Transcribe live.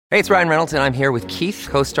Hey, it's Ryan Reynolds, and I'm here with Keith,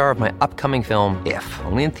 co-star of my upcoming film, If,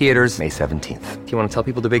 only in theaters May 17th. Do you want to tell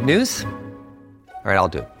people the big news? All right, I'll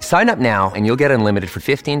do it. Sign up now and you'll get unlimited for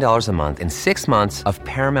 $15 a month and 6 months of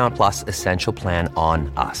Paramount Plus Essential Plan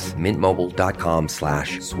on us.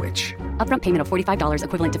 MintMobile.com/switch. Upfront payment of $45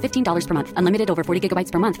 equivalent to $15 per month. Unlimited over 40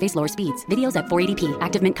 gigabytes per month. Face lower speeds. Videos at 480p.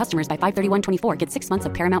 Active Mint customers by 531.24 get 6 months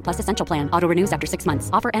of Paramount Plus Essential Plan. Auto renews after 6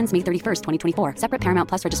 months. Offer ends May 31st, 2024. Separate Paramount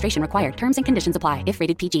Plus registration required. Terms and conditions apply if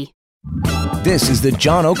rated PG. This is the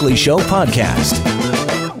John Oakley Show podcast.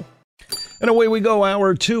 And away we go,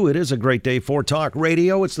 hour two. It is a great day for talk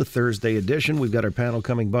radio. It's the Thursday edition. We've got our panel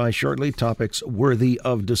coming by shortly. Topics worthy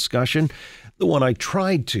of discussion. The one I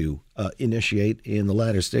tried to initiate in the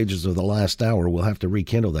latter stages of the last hour, we'll have to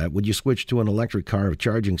rekindle that. Would you switch to an electric car if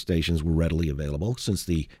charging stations were readily available? Since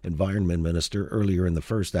the environment minister earlier in the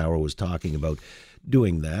first hour was talking about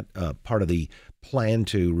doing that, part of the plan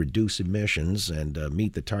to reduce emissions and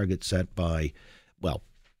meet the target set by, well,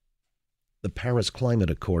 the Paris Climate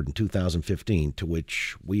Accord in 2015, to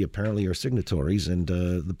which we apparently are signatories, and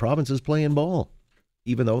the province is playing ball,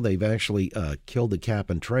 even though they've actually killed the cap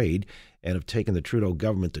and trade and have taken the Trudeau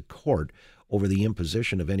government to court over the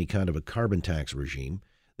imposition of any kind of a carbon tax regime.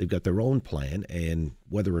 They've got their own plan, and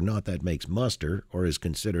whether or not that makes muster or is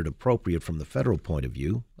considered appropriate from the federal point of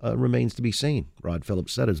view remains to be seen. Rod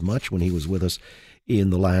Phillips said as much when he was with us in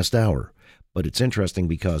the last hour. But it's interesting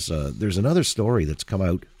because there's another story that's come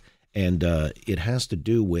out, and it has to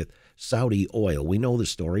do with Saudi oil. We know the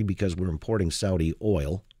story because we're importing Saudi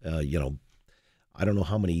oil. I don't know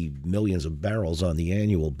how many millions of barrels on the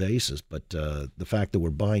annual basis, but the fact that we're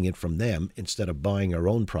buying it from them instead of buying our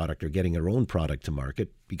own product or getting our own product to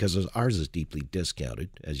market, because ours is deeply discounted,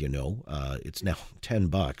 as you know. It's now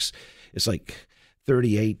 $10. It's like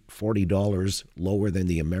 $38, $40 lower than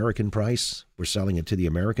the American price. We're selling it to the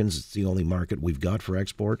Americans. It's the only market we've got for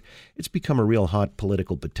export. It's become a real hot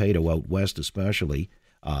political potato out west especially.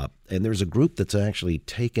 And there's a group that's actually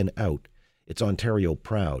taken out, it's Ontario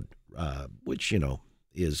Proud, which,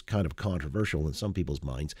 is kind of controversial in some people's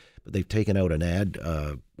minds. But they've taken out an ad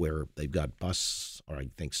where they've got bus or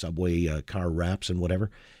I think subway car wraps and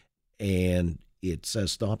whatever. And it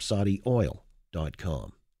says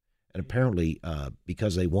stopsaudioil.com. And apparently,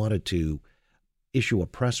 because they wanted to issue a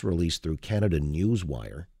press release through Canada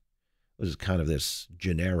Newswire, this is kind of this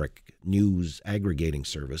generic news aggregating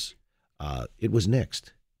service, it was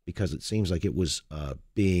nixed because it seems like it was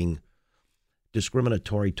being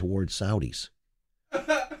discriminatory towards Saudis.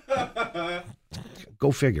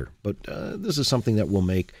 Go figure. But this is something that will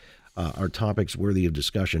make our topics worthy of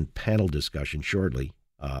discussion, panel discussion shortly.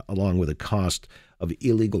 Along with the cost of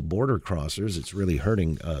illegal border crossers, it's really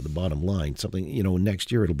hurting the bottom line. Something,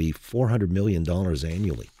 next year it'll be $400 million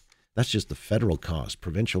annually. That's just the federal cost.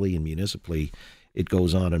 Provincially and municipally, it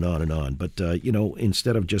goes on and on and on. But,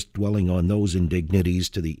 instead of just dwelling on those indignities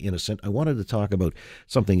to the innocent, I wanted to talk about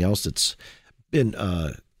something else that's been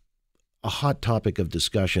a hot topic of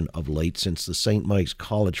discussion of late since the St. Mike's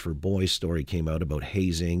College for Boys story came out about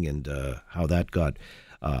hazing and how that got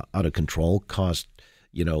out of control, cost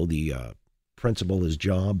the principal his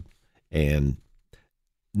job. And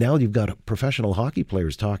now you've got professional hockey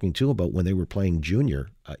players talking too about when they were playing junior.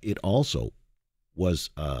 It also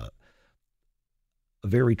was a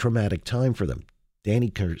very traumatic time for them.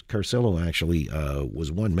 Danny Carcillo actually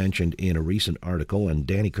was one mentioned in a recent article, and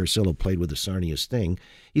Danny Carcillo played with the Sarnia Sting.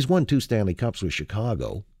 He's won 2 Stanley Cups with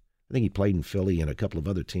Chicago. I think he played in Philly and a couple of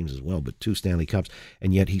other teams as well, but 2 Stanley Cups.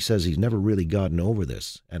 And yet he says he's never really gotten over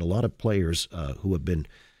this. And a lot of players who have been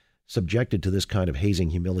subjected to this kind of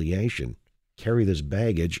hazing humiliation carry this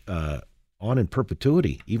baggage on in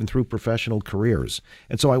perpetuity, even through professional careers.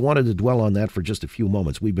 And so I wanted to dwell on that for just a few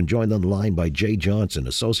moments. We've been joined on the line by Jay Johnson,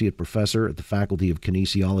 Associate Professor at the Faculty of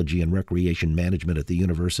Kinesiology and Recreation Management at the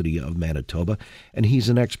University of Manitoba, and he's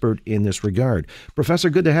an expert in this regard. Professor,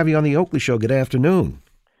 good to have you on the Oakley Show. Good afternoon.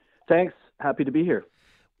 Thanks. Happy to be here.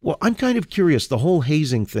 Well, I'm kind of curious, the whole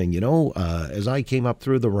hazing thing, as I came up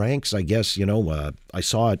through the ranks, I guess, I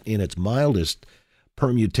saw it in its mildest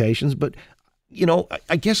permutations, but,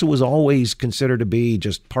 I guess it was always considered to be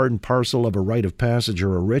just part and parcel of a rite of passage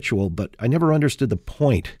or a ritual, but I never understood the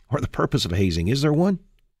point or the purpose of hazing. Is there one?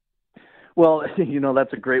 Well,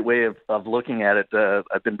 that's a great way of looking at it.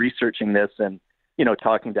 I've been researching this and,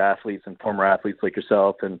 talking to athletes and former athletes like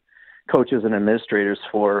yourself and coaches and administrators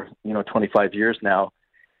for, 25 years now.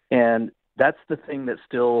 And that's the thing that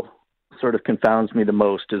still sort of confounds me the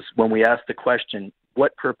most is when we ask the question,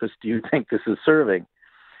 what purpose do you think this is serving?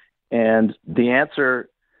 And the answer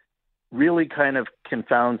really kind of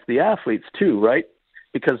confounds the athletes too, right?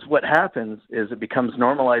 Because what happens is it becomes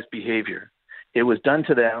normalized behavior. it was done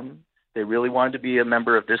to them. They really wanted to be a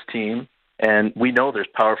member of this team. And we know there's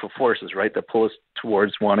powerful forces, right, that pull us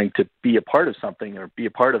towards wanting to be a part of something or be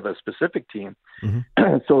a part of a specific team.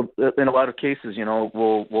 Mm-hmm. So in a lot of cases,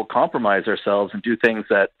 we'll compromise ourselves and do things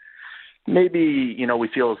that maybe, we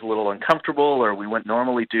feel is a little uncomfortable or we wouldn't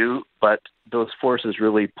normally do, but those forces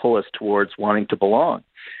really pull us towards wanting to belong.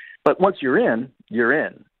 But once you're in, you're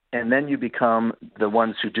in. And then you become the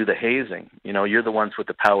ones who do the hazing. You're the ones with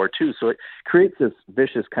the power too. So it creates this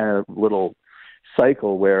vicious kind of little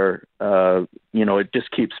cycle where, it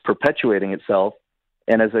just keeps perpetuating itself.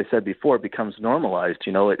 And as I said before, it becomes normalized.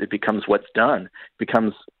 It becomes what's done,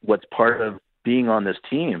 becomes what's part of being on this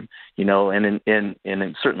team, and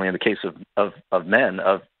in certainly in the case of men,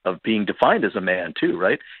 of being defined as a man too,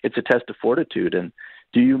 right? It's a test of fortitude. And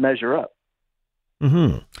do you measure up?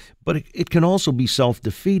 Mm-hmm. But it can also be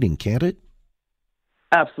self-defeating, can't it?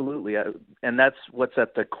 Absolutely. And that's what's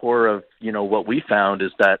at the core of, what we found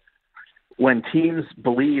is that when teams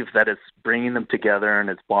believe that it's bringing them together and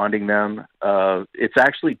it's bonding them, it's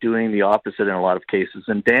actually doing the opposite in a lot of cases.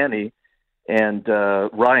 And Danny and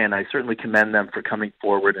Ryan, I certainly commend them for coming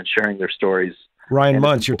forward and sharing their stories. Ryan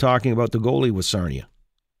Muntz, you're talking about the goalie with Sarnia.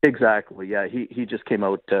 Exactly, yeah. He just came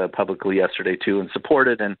out publicly yesterday, too, and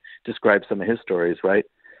supported and described some of his stories, right?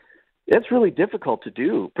 It's really difficult to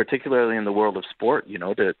do, particularly in the world of sport,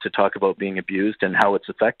 to talk about being abused and how it's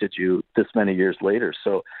affected you this many years later.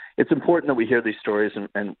 So it's important that we hear these stories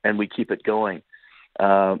and we keep it going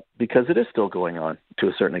because it is still going on to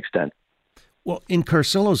a certain extent. Well, in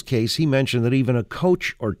Carcillo's case, he mentioned that even a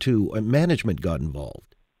coach or two, management got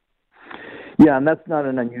involved. Yeah, and that's not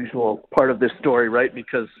an unusual part of this story, right?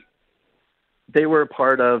 Because they were a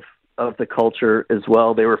part of the culture as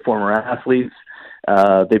well. They were former athletes.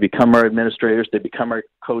 They become our administrators. They become our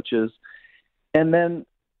coaches. And then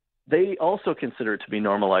they also consider it to be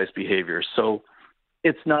normalized behavior. So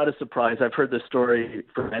it's not a surprise. I've heard this story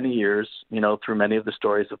for many years, through many of the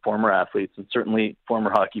stories of former athletes and certainly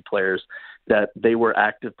former hockey players, that they were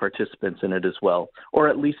active participants in it as well, or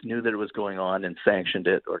at least knew that it was going on and sanctioned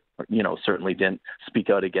it, or certainly didn't speak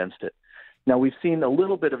out against it. Now, we've seen a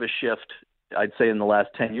little bit of a shift, I'd say, in the last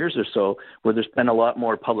 10 years or so, where there's been a lot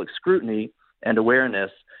more public scrutiny and awareness,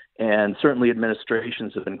 and certainly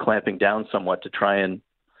administrations have been clamping down somewhat to try and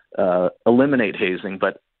eliminate hazing,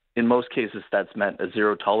 but in most cases that's meant a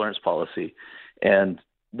zero tolerance policy, and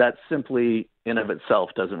that simply in of itself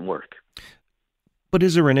doesn't work. But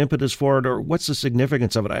is there an impetus for it, or what's the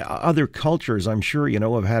significance of it? Other cultures, I'm sure,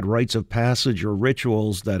 have had rites of passage or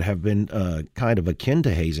rituals that have been kind of akin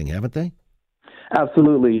to hazing, haven't they?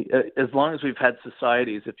 Absolutely. As long as we've had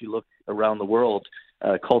societies, if you look around the world,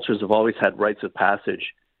 cultures have always had rites of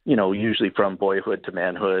passage, usually from boyhood to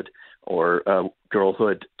manhood or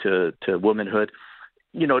girlhood to womanhood,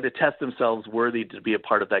 to test themselves worthy to be a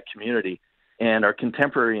part of that community. And our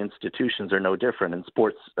contemporary institutions are no different, and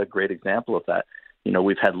sports a great example of that.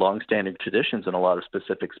 We've had longstanding traditions in a lot of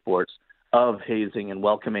specific sports of hazing and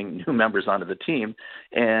welcoming new members onto the team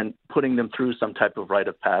and putting them through some type of rite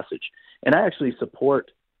of passage. And I actually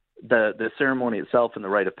support the ceremony itself and the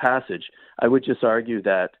rite of passage. I would just argue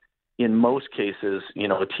that in most cases,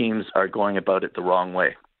 teams are going about it the wrong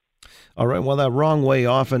way. All right. Well, that wrong way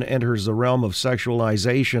often enters the realm of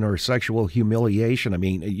sexualization or sexual humiliation. I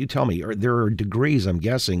mean, you tell me, there are degrees, I'm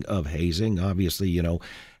guessing, of hazing. Obviously,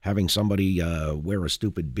 having somebody wear a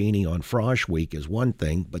stupid beanie on Frosh Week is one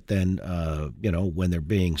thing, but then, when they're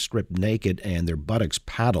being stripped naked and their buttocks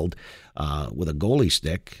paddled with a goalie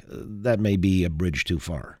stick, that may be a bridge too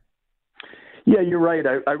far. Yeah, you're right.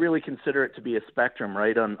 I really consider it to be a spectrum,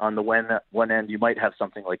 right? On the one end, you might have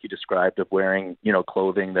something like you described of wearing,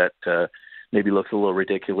 clothing that maybe looks a little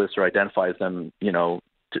ridiculous or identifies them,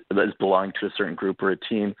 as belonging to a certain group or a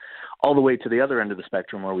team, all the way to the other end of the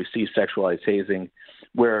spectrum where we see sexualized hazing,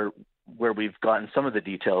 where we've gotten some of the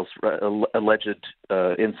details, alleged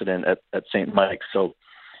incident at St. Mike's. So,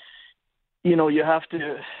 you have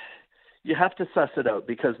to suss it out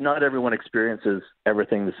because not everyone experiences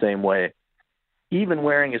everything the same way. Even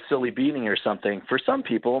wearing a silly beanie or something, for some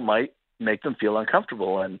people, might make them feel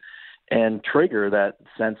uncomfortable and trigger that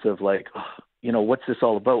sense of like, what's this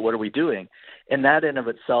all about? What are we doing? And that in of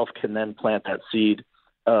itself can then plant that seed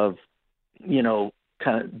of,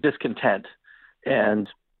 kind of discontent and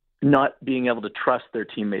not being able to trust their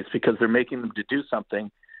teammates because they're making them to do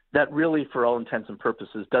something that really, for all intents and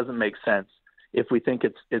purposes, doesn't make sense if we think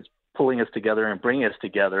it's pulling us together and bringing us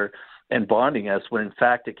together and bonding us, when in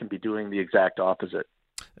fact it can be doing the exact opposite.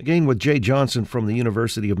 Again, with Jay Johnson from the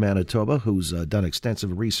University of Manitoba, who's done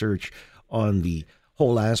extensive research on the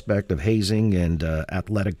whole aspect of hazing and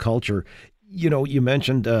athletic culture. You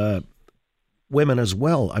mentioned women as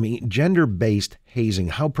well. I mean, gender-based hazing,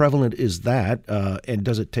 how prevalent is that? And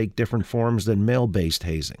does it take different forms than male-based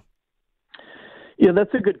hazing? Yeah,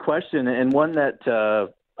 that's a good question, and one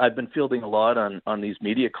that I've been fielding a lot on these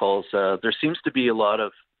media calls. There seems to be a lot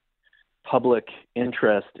of public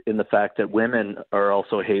interest in the fact that women are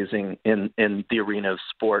also hazing in the arena of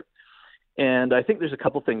sport. And I think there's a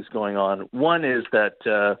couple things going on. One is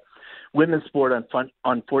that women's sport,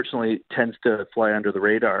 unfortunately, tends to fly under the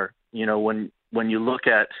radar. You know, when you look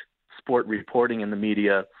at sport reporting in the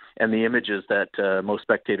media and the images that most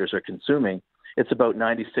spectators are consuming, it's about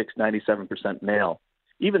 96, 97% male,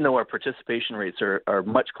 even though our participation rates are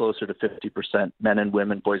much closer to 50% men and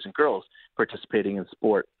women, boys and girls participating in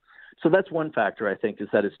sport. So that's one factor, I think, is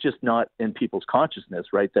that it's just not in people's consciousness,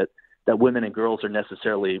 right, that women and girls are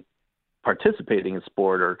necessarily participating in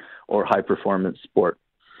sport or high-performance sport.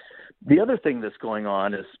 The other thing that's going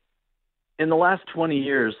on is in the last 20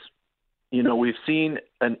 years, you know, we've seen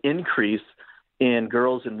an increase in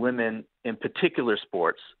girls and women in particular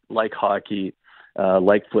sports like hockey,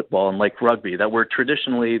 like football, and like rugby that were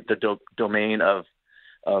traditionally the domain of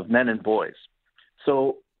men and boys.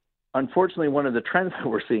 So unfortunately, one of the trends that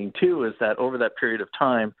we're seeing, too, is that over that period of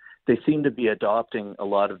time, they seem to be adopting a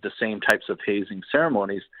lot of the same types of hazing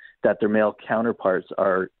ceremonies that their male counterparts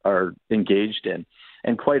are engaged in.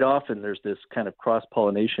 And quite often, there's this kind of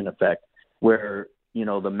cross-pollination effect where, you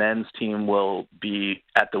know, the men's team will be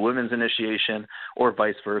at the women's initiation or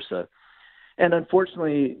vice versa. And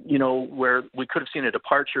unfortunately, you know, where we could have seen a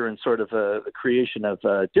departure in sort of a creation of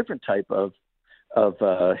a different type of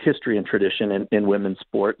history and tradition in women's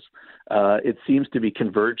sports, it seems to be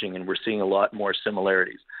converging, and we're seeing a lot more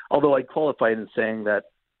similarities. Although I'd qualify it in saying that,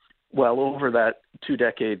 well, over that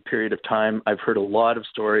 2-decade period of time, I've heard a lot of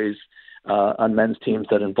stories on men's teams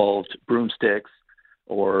that involved broomsticks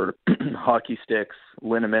or hockey sticks,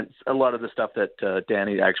 liniments, a lot of the stuff that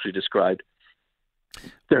Danny actually described.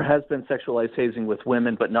 There has been sexualized hazing with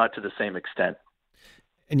women, but not to the same extent.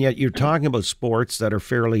 And yet you're talking about sports that are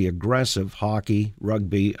fairly aggressive, hockey,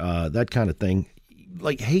 rugby, that kind of thing.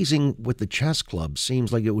 Like hazing with the chess club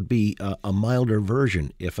seems like it would be a milder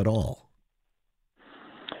version, if at all.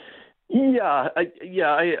 Yeah,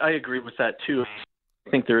 I agree with that, too. I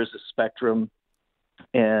think there is a spectrum,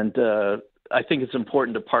 and I think it's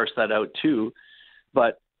important to parse that out, too.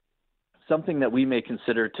 But something that we may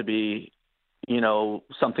consider to be, you know,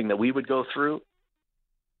 something that we would go through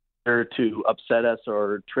or to upset us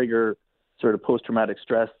or trigger sort of post-traumatic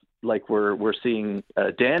stress like we're seeing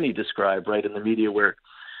Danny describe right in the media where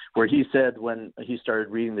he said when he started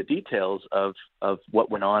reading the details of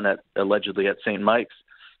what went on allegedly at St. Mike's,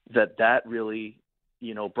 that really,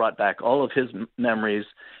 you know, brought back all of his memories.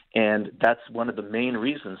 And that's one of the main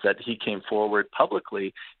reasons that he came forward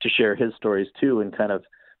publicly to share his stories too and kind of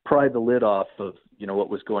pry the lid off of, you know, what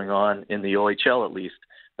was going on in the OHL, at least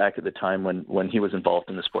back at the time when he was involved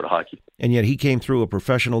in the sport of hockey. And yet he came through a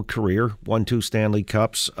professional career, won 2 Stanley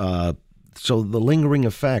Cups. So the lingering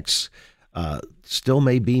effects still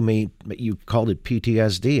may be, you called it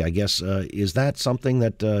PTSD, I guess. Is that something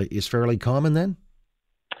that is fairly common then?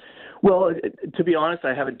 Well, to be honest,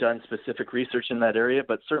 I haven't done specific research in that area,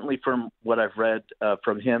 but certainly from what I've read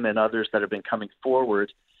from him and others that have been coming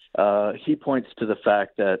forward, he points to the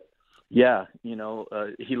fact that, yeah, you know,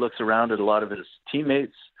 he looks around at a lot of his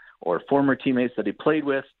teammates or former teammates that he played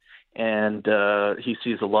with, and he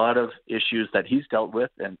sees a lot of issues that he's dealt with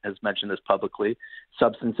and has mentioned this publicly: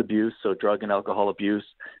 substance abuse, so drug and alcohol abuse,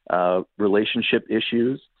 relationship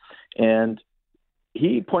issues, and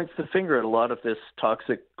he points the finger at a lot of this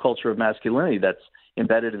toxic culture of masculinity that's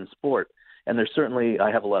embedded in sport. And there's certainly,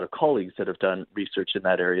 I have a lot of colleagues that have done research in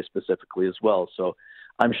that area specifically as well. So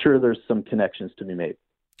I'm sure there's some connections to be made.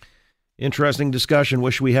 Interesting discussion.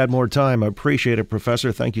 Wish we had more time. I appreciate it,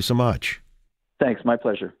 Professor. Thank you so much. Thanks. My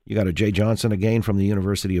pleasure. You got a Jay Johnson again from the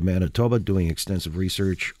University of Manitoba doing extensive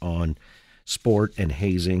research on sport and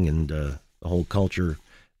hazing and the whole culture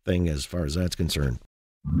thing as far as that's concerned.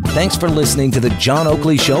 Thanks for listening to the John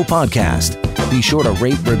Oakley Show podcast. Be sure to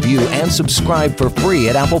rate, review, and subscribe for free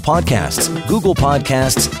at Apple Podcasts, Google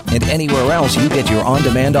Podcasts, and anywhere else you get your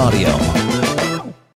on-demand audio.